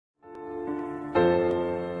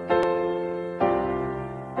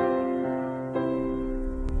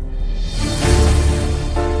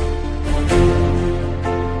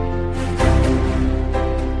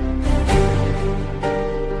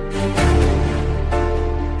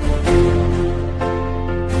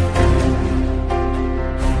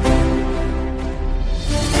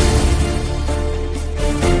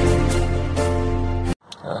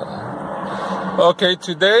Okay,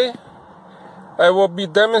 today I will be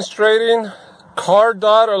demonstrating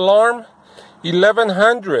Cardot alarm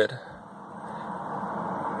 1100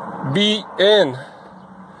 BN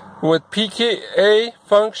with PKA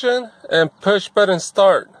function and push button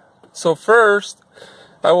start. So first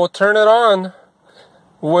I will turn it on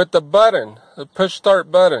with the button, the push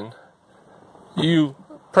start button. You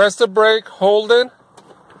press the brake, hold it,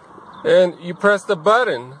 and you press the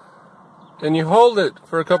button and you hold it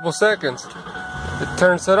for a couple seconds. It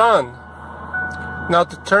turns it on. Now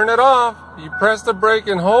to turn it off, you press the brake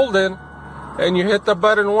and hold it, and you hit the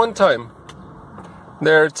button one time.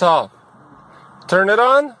 There, it's off. Turn it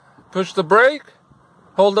on, push the brake,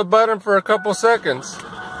 hold the button for a couple seconds.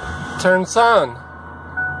 Turns on.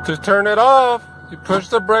 To turn it off, you push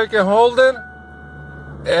the brake and hold it,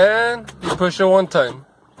 and you push it one time.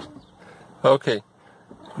 Okay.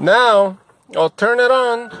 Now I'll turn it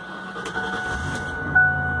on,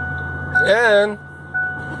 and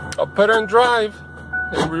I'll put it in drive.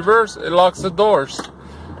 In reverse, it locks the doors.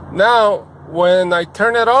 Now, when I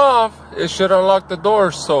turn it off, it should unlock the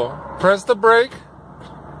doors. So, press the brake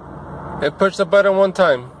and push the button one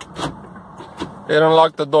time. It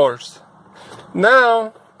unlocked the doors.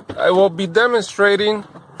 Now, I will be demonstrating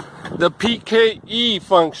the PKE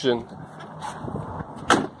function.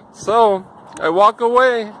 So, I walk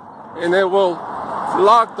away and it will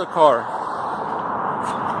lock the car.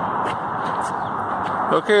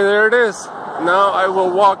 Okay, there it is. Now I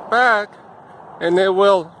will walk back and it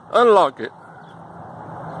will unlock it.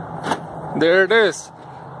 There it is.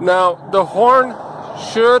 Now the horn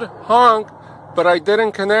should honk, but I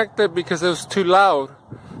didn't connect it because it was too loud.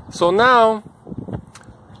 So now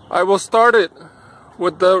I will start it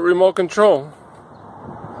with the remote control.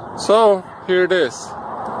 So here it is.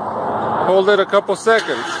 Hold it a couple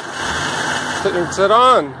seconds. Turns it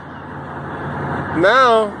on.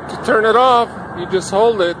 Now to turn it off, you just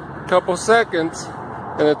hold it a couple seconds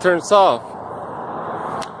and it turns off.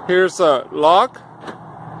 Here's a lock,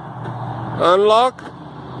 unlock,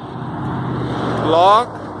 lock,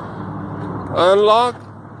 unlock.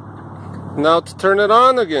 Now to turn it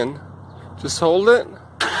on again, just hold it,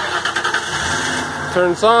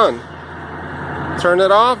 turns on. Turn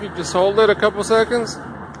it off, you just hold it a couple seconds,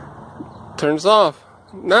 turns off.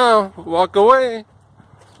 Now walk away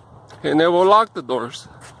and it will lock the doors.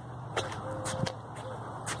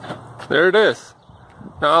 There it is.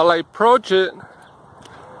 Now I'll approach it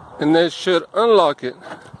and it should unlock it.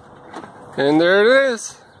 And there it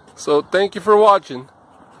is. So thank you for watching.